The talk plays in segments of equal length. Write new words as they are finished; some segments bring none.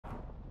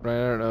Right,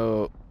 I don't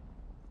know.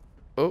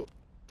 Oh,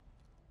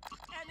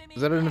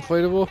 is that an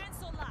inflatable?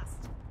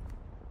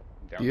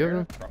 Down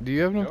there? Do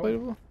you have an No.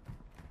 inflatable?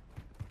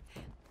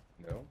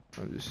 No.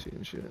 I'm just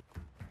seeing shit.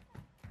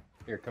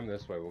 Here, come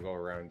this way. We'll go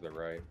around to the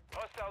right.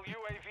 Hostile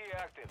UAV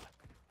active.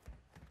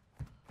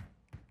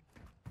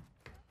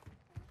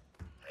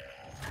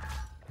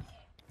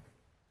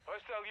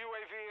 Hostile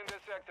UAV in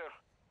this sector.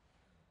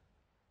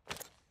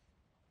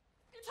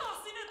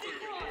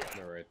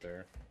 They're right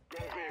there.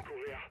 Vehicle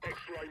here.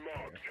 X-ray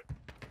marked.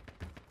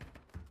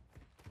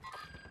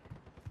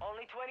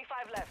 Only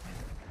 25 left.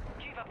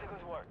 Keep up the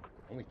good work.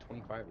 Only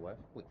 25 left?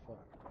 Holy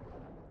fuck.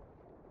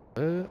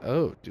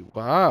 Oh, dude,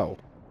 wow.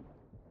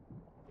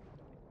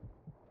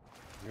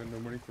 You got no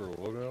money for a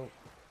loadout?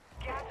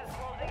 Gas is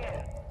closing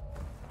in.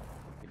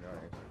 Be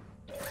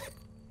nice.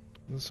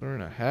 This are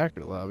in a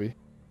hacker lobby.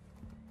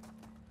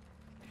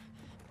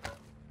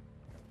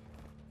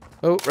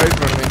 Oh, right in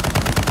front of me.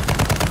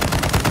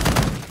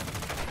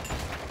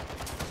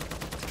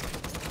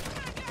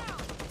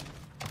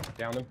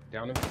 Down him.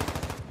 Down him.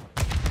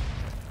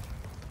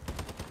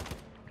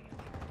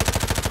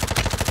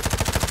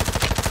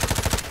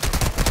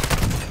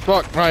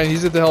 Fuck, Ryan,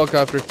 he's at the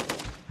helicopter.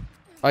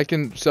 I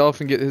can self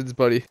and get his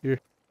buddy. Here.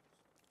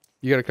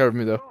 You gotta cover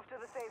me, though. Move to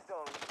the safe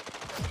zone.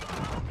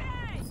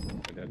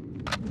 I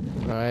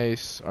did.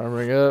 Nice.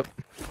 Armoring up.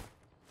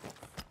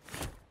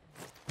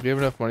 Do you have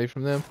enough money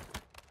from them?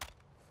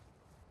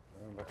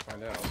 I'm about to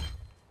find out.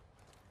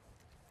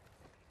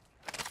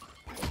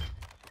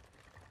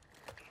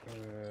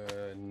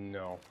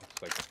 No.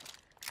 It's like...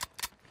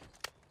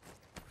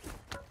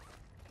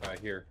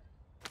 here.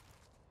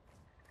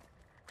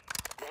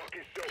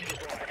 You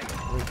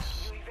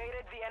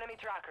evaded the enemy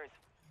trackers.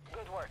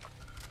 Good work.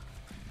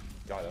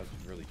 God, that was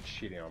really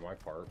cheating on my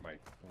part. My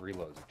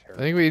reloads are I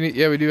terrible. think we need.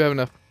 Yeah, we do have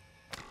enough.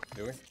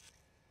 Do we?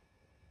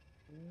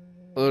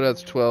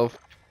 Loadout's 12.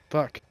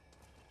 Fuck.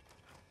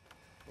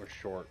 We're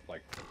short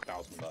like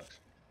 $1,000.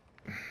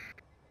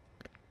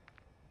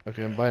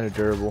 Okay, I'm buying a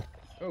durable.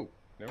 Oh,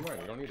 never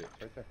mind. We don't need it.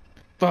 It's right there.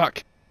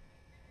 Fuck.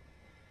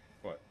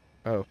 What?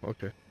 Oh,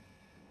 okay.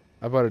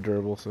 I bought a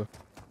durable, so. No,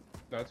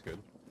 that's good.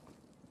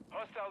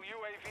 Hostile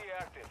UAV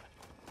active.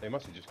 They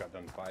must have just got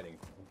done fighting.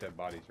 Dead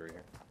bodies right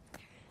here.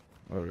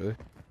 Oh, really?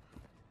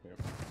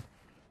 Yep.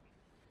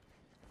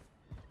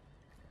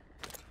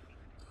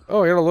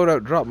 Oh, I got a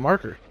loadout drop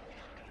marker.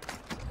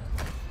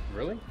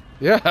 Really?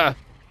 Yeah.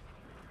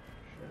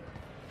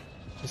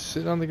 Just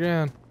sit on the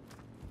ground.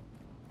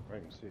 I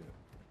can see it.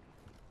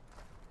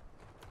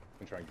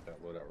 I'm trying to get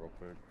that loadout real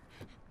quick.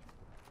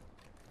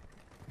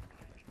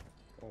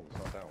 Oh, it's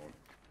not that one.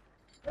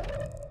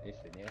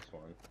 It's the next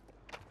one.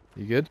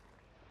 You good?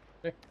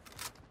 Yeah.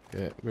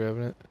 Yeah,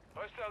 grabbing it.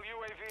 Hostile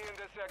UAV in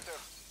this sector.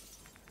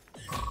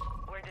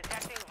 We're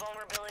detecting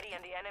vulnerability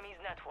in the enemy's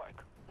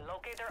network.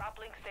 Locate their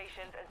uplink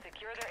stations and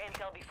secure their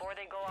intel before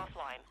they go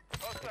offline.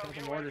 Hostile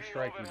There's a mortar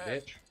strike, you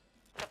overhead. bitch.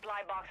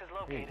 Supply box is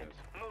located.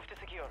 Move to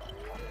secure.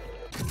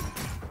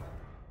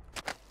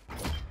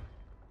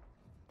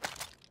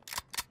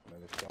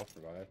 Another stealth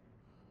revive.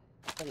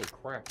 Holy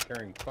crap,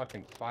 carrying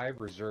fucking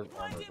 5 reserve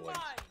armor blades.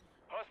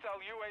 Hostile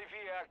UAV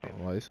active.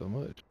 Why so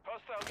much?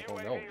 Hostile Oh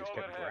UAV no, just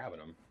kept overhead. grabbing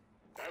them.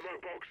 Ammo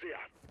box here.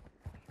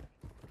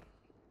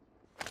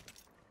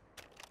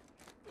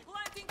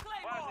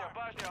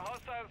 Bashnia,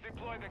 hostiles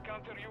deploy the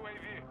counter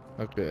UAV.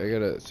 Okay, I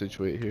gotta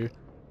situate here.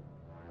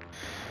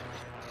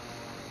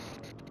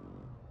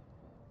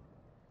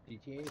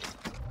 GTA?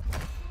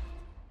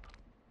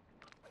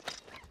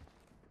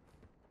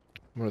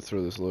 I'm gonna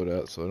throw this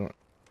loadout so I don't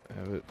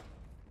have it.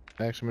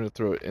 Actually, I'm gonna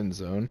throw it in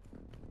zone.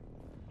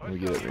 Let me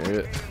get it near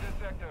it.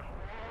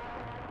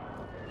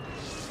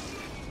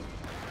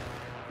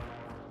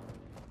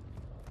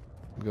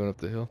 I'm going up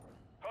the hill.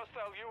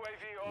 Hostile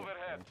UAV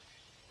overhead.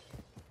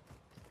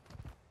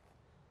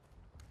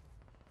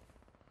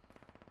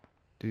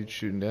 Dude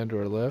shooting down to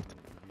our left.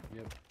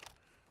 Yep.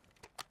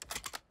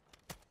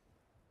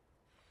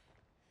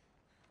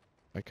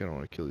 I kinda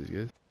wanna kill these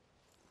guys.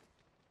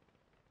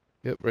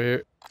 Yep, right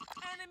here.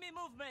 Enemy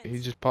movement. He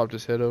just popped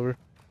his head over.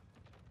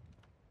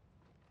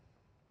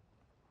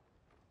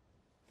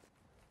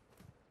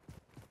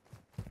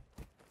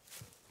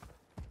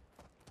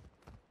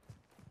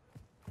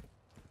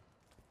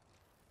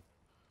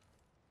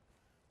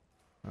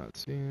 Not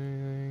seeing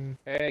anything.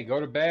 Hey, go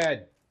to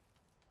bed!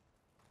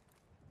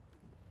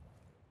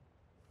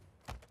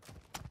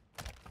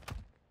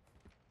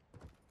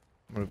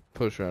 I'm gonna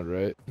push around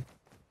right.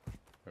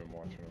 I'm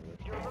watching over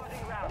this. You're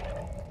losing ground.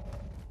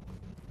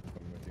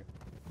 I'm with you.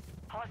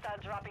 Hostile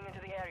dropping into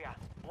the area.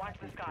 Watch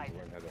the skies.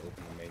 Learn how to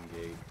open the main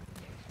gate.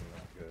 That's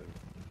not good.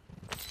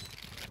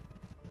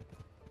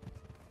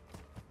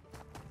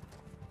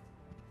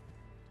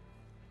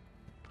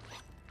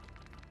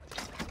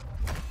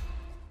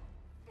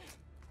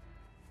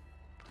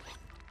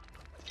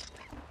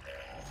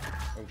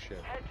 Oh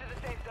shit. Head to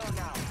the safe zone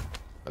now.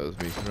 That was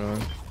me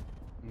throwing.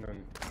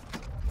 None.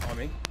 On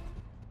me?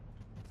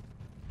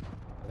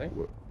 I think.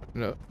 What?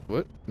 No.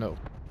 What? No.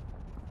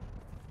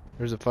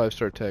 There's a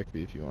 5-star tac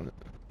B if you want it.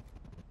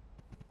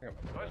 I got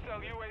my Hostile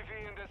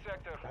UAV in this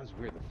sector. That was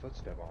weird. The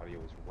footstep audio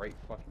was right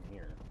fucking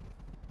here.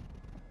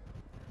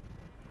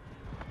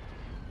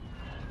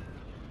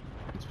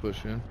 Let's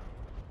push in.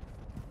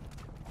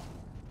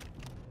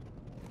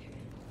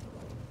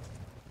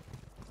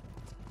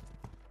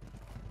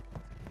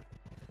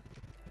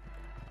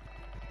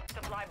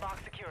 Supply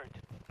box secured.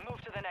 Move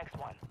to the next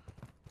one.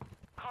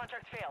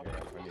 Contract failed. Yeah,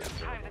 I need a Time's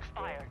durable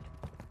expired.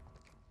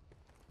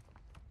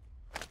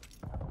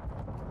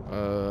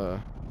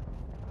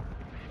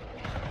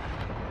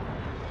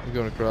 I'm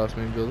going across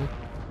main building.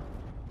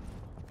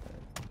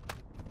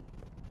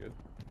 Good.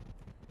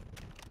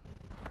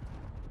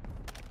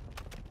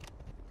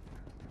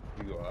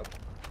 You go up.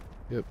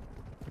 Yep.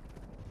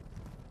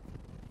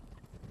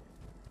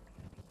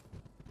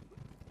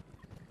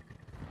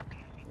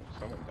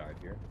 Someone died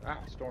here. Ah,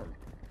 storm.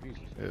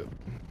 Jesus. Yep.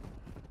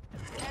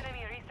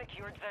 Enemy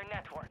resecured their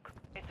network.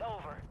 It's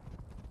over.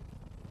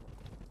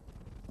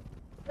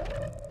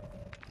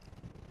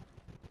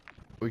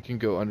 We can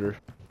go under.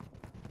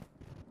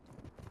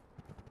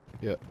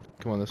 Yep.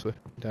 Come on this way.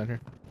 Down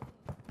here.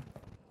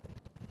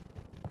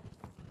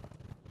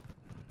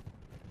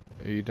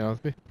 Are you down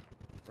with me?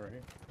 Right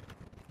here.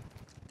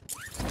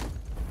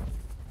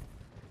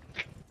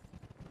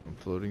 I'm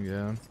floating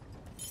down.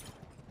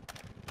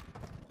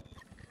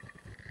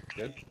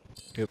 Good.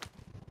 Yep.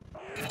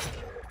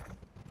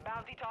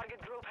 Bounty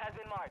target group has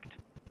been marked.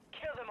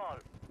 Kill them all.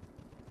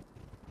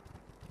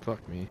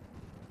 Fuck me.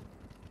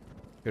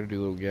 Gotta do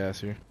a little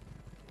gas here.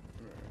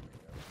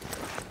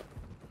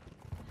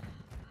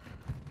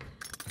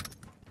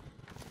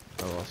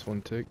 I lost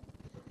one tick.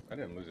 I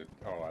didn't lose it.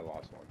 Oh, I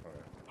lost one.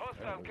 Okay.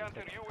 Hostile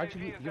counter How'd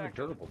you UAV lose? is You have a active.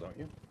 durable, don't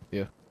you?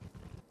 Yeah.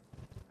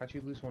 How'd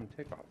you lose one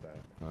tick off that?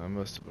 I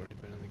must have already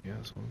been in the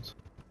gas ones.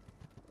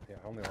 Yeah,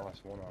 I only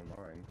lost one on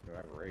mine. I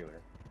have a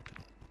regular.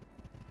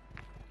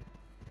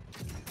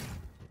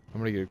 I'm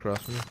gonna get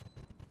across from you.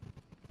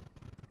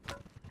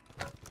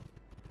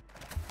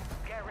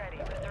 Get ready.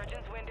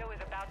 Resurgence window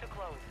is about to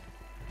close.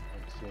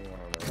 I'm seeing one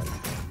on the right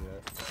side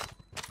yet.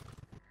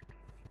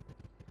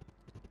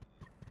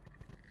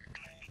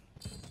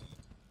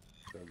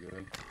 So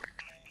good.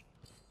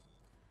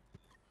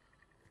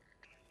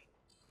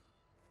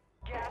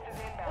 Gas is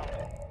inbound.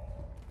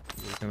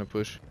 We're gonna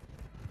push.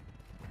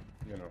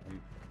 You know,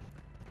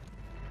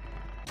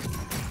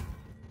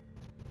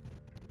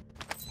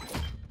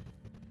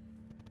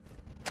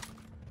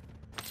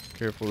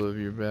 Careful of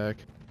your back.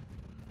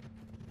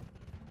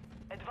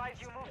 Advise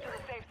you move to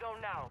the safe zone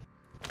now.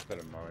 instead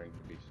of mine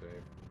to be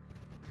safe.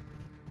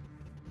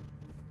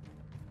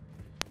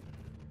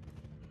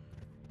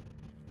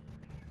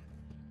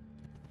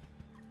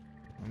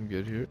 I'm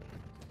good here.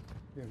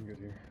 Yeah, I'm good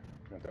here.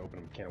 I have to open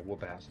a can of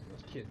whoop ass on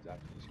those kids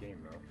after this game,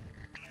 though.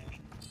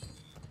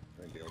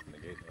 I think they open the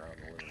gate and they're out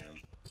in the living room.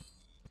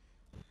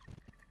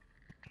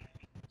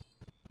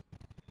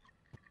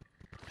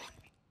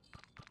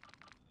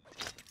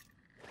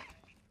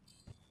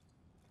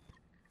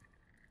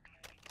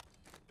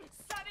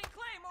 Setting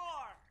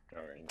Claymore!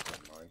 Alright, you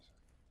set mines.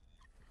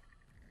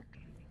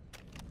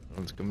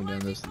 One's coming down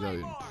this without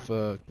getting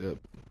fucked up.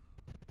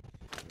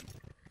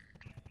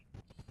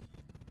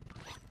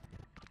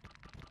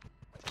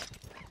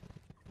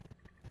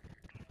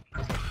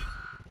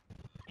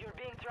 You're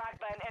being tracked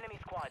by an enemy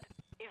squad.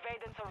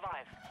 Evade and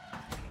survive.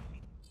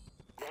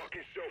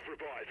 Marcus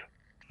self-revive.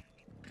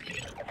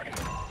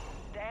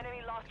 The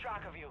enemy lost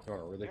track of you. You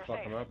wanna really You're fuck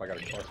safe. them up? I got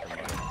a cluster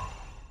mine.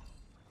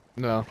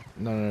 No.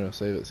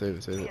 Save it. Be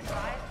advised,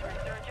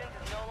 resurgence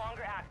is no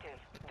longer active.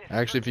 This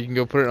Actually, if you can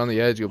go put it on the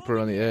edge, go put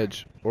it on the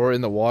edge. Or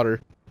in the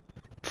water.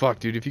 Fuck,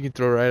 dude, if you can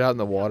throw it right out in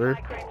the water,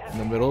 supply crate has in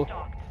the been middle.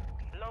 restocked.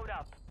 Load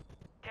up.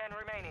 10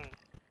 remaining.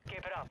 Keep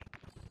it up.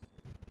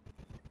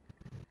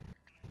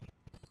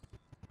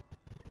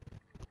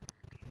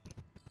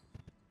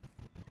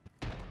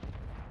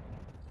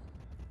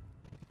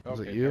 Was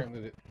it Okay, you?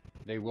 apparently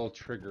they will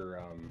trigger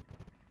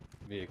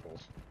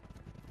vehicles.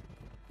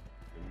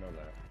 Didn't know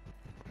that.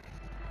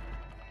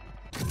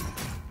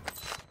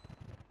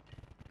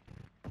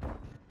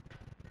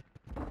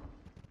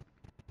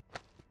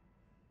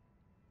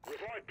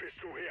 Revive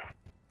pistol here.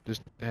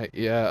 Just, heck,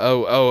 yeah,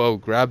 oh,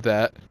 grab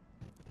that.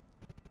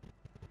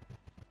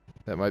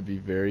 That might be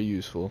very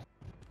useful.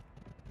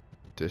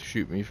 To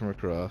shoot me from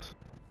across.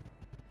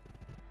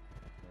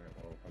 Alright,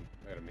 well,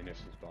 I got a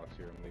munitions box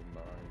here I'm leaving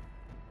behind.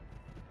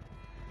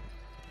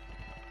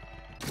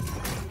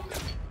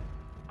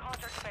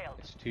 Contract failed.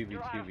 It's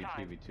You're out of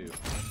time.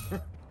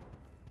 2v2v2v2.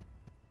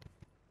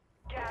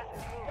 Gas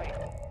is moving.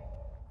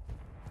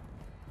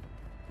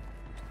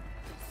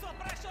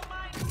 Suppression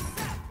mine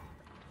set.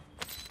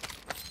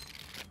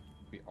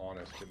 To be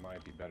honest, it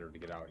might be better to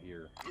get out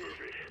here. Move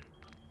it.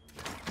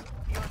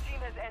 Your team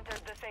has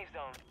entered the safe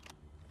zone.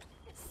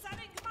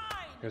 Setting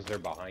mine. Because they're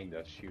behind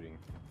us shooting.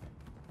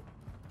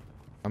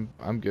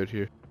 I'm good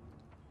here.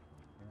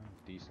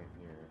 Decent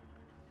here.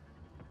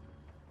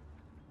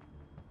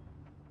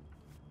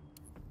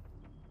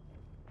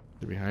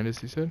 They're behind us,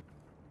 he said?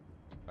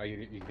 Oh,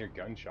 you can hear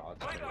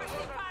gunshots. Fire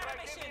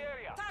mission.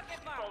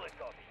 Target mark. Solid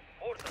copy.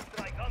 Order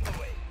strike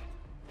underway.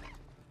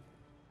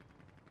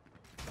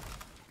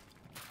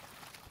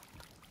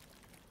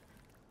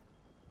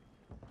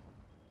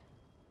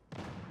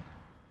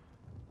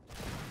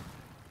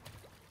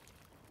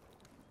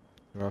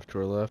 off to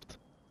our left.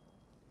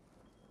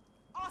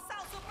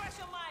 Hostile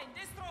suppression mine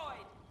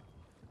destroyed.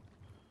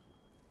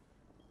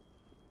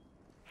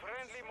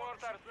 Friendly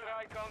mortar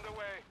strike on the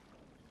way.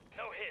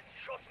 No hit.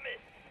 Shots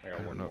missed. I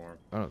got one more.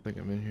 I don't think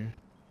I'm in here.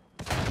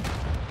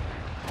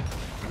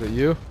 Is that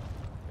you?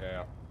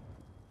 Yeah.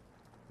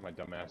 My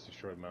dumbass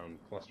destroyed my own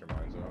cluster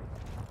mines though.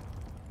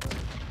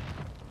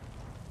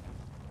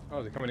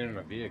 Oh, they're coming in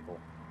a vehicle.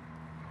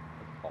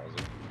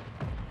 Ballsy.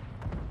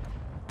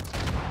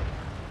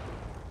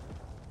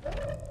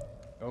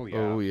 Oh yeah.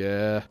 Oh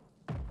yeah.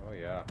 Oh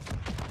yeah.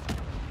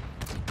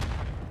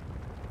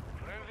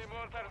 Friendly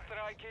mortar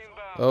strike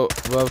inbound. Oh,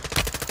 above.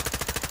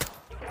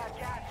 You got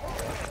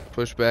gas.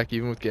 Push back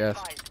even with gas.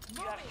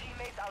 You have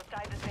teammates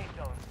outside the safe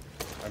zone.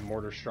 I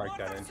mortar strike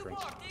that Mortar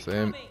entrance. support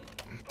Same. incoming.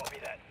 Copy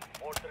that.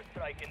 Mortar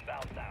strike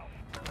inbound now.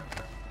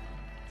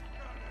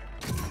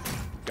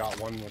 Got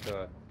one with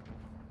a.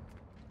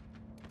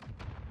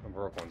 I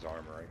broke one's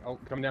armor. Right? Oh,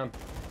 come down.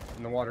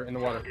 In the water. In the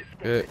water.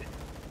 Good.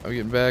 I'm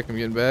getting back. I'm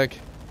getting back.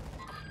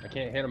 I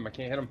can't hit him. I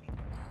can't hit him.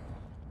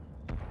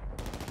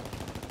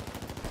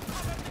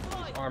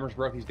 His armor's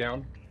broke. He's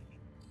down.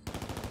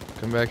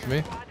 Come back to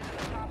me. Squad is in the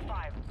top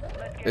 5.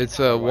 Let's get It's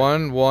started.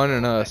 1-1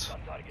 and us.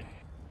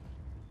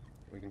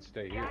 We can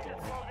stay here. Gas is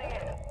closing in.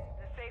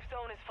 The safe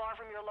zone is far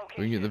from your location.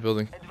 We can get in the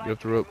building. Advise Get up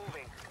the you rope.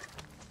 moving.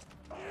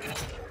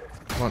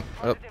 Come on.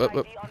 Up, Positive up,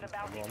 up. ID on the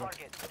bounty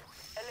target.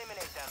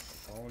 Eliminate them.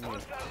 Oh, no.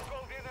 Hostiles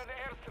called in an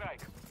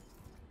airstrike.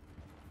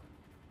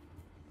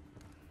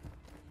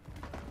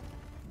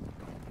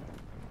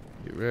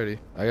 Get ready.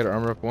 I got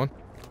armor up 1.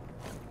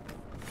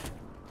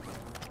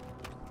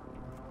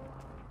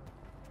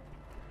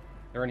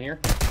 They're in here.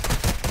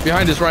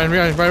 Behind us, Ryan.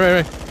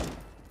 Ryan.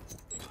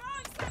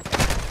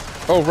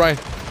 Oh, Ryan.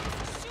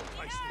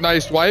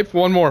 Nice wipe.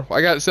 One more.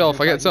 I got self.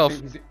 I got self.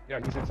 Yeah,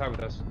 he's inside with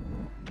us.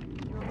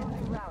 You're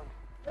losing ground.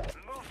 Move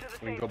to the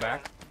We can safe go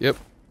back. Yep.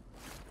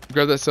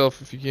 Grab that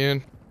self if you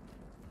can.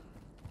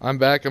 I'm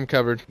back. I'm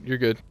covered. You're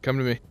good. Come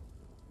to me.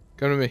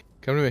 Come to me.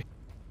 Come to me.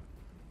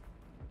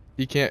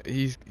 He can't.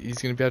 He's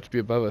gonna have to be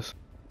above us.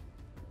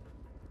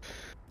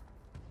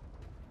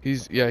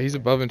 He's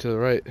above and to the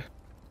right. This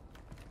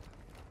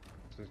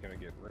is gonna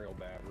get real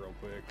bad real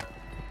quick.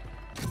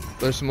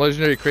 There's some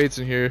legendary crates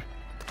in here.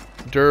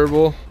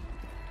 Durable.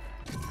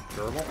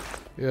 Durable?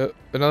 Yep.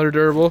 Another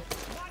durable.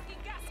 Marking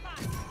gas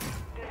mask.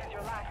 This is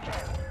your last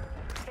chance.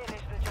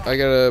 Finish the job. I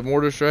got a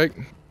mortar strike.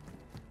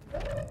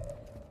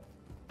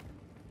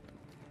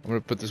 I'm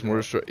gonna put this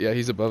mortar strike. Yeah,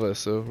 he's above us,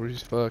 so we're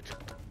just fucked.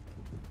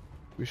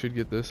 We should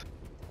get this.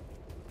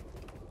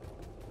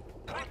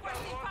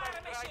 Requesting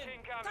fire mission.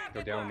 Target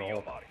Go down the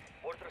hole.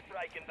 Mortar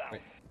strike inbound.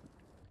 Wait.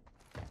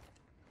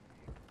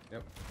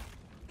 Yep.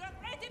 The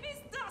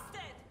enemy's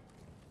dusted.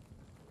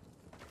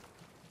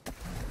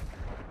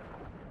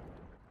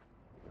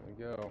 There we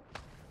go.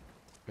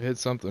 I hit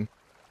something.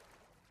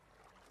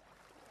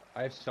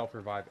 I have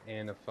self-revive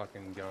and a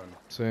fucking gun.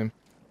 Same.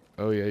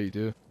 Oh yeah, you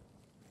do.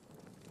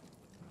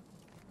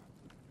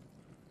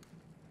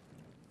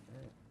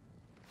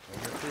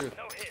 No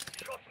hit.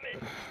 Shots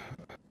missed.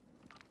 I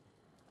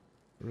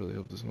really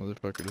hope this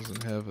motherfucker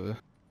doesn't have a.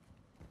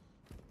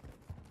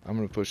 I'm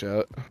gonna push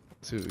out.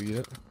 See what we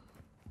get.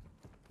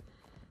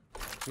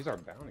 He's our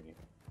bounty.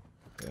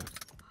 Yeah.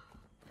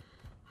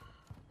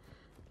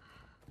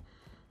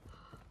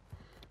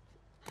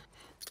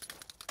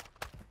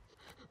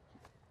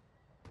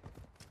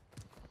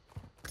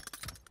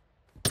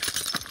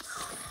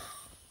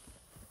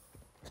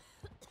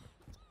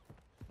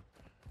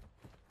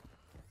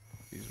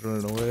 He's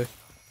running away.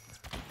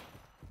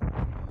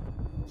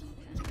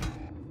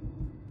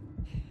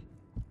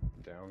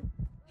 Down.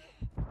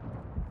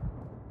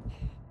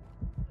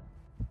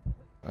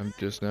 I'm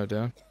just now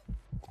down.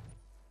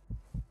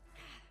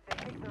 They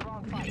picked the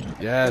wrong fight.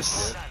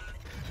 Yes.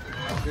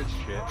 Good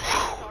shit.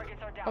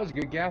 Targets are down. That was a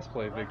good gas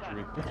play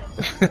victory.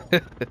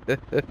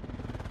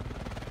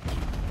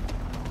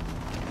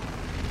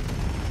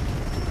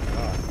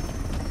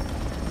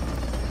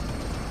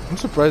 I'm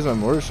surprised my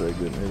mortar strike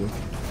didn't hit him.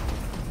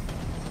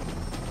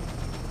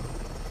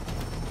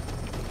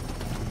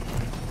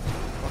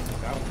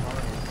 That was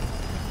hard.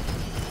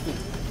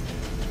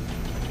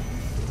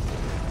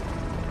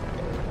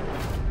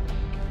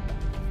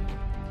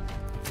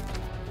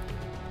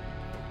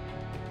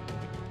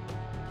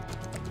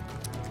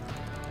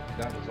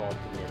 That was all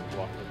for me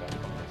luck with that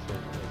fucking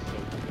circle. It was so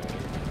good.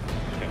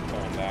 Kept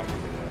falling back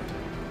into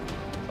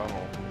the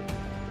tunnel.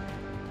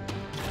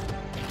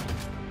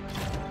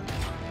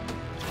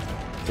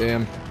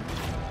 Damn.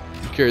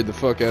 You carried the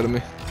fuck out of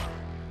me.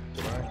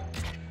 Did I?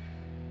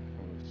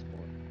 Oh,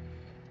 score.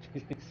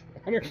 Jeez.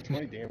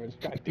 120 damage.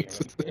 God damn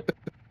it.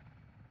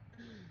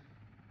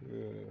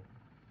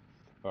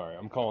 Alright,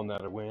 I'm calling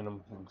that a win.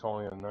 I'm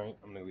calling it a night.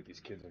 I'm gonna leave these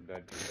kids in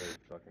bed because they're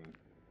fucking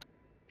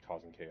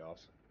causing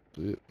chaos.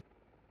 See it.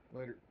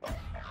 Later.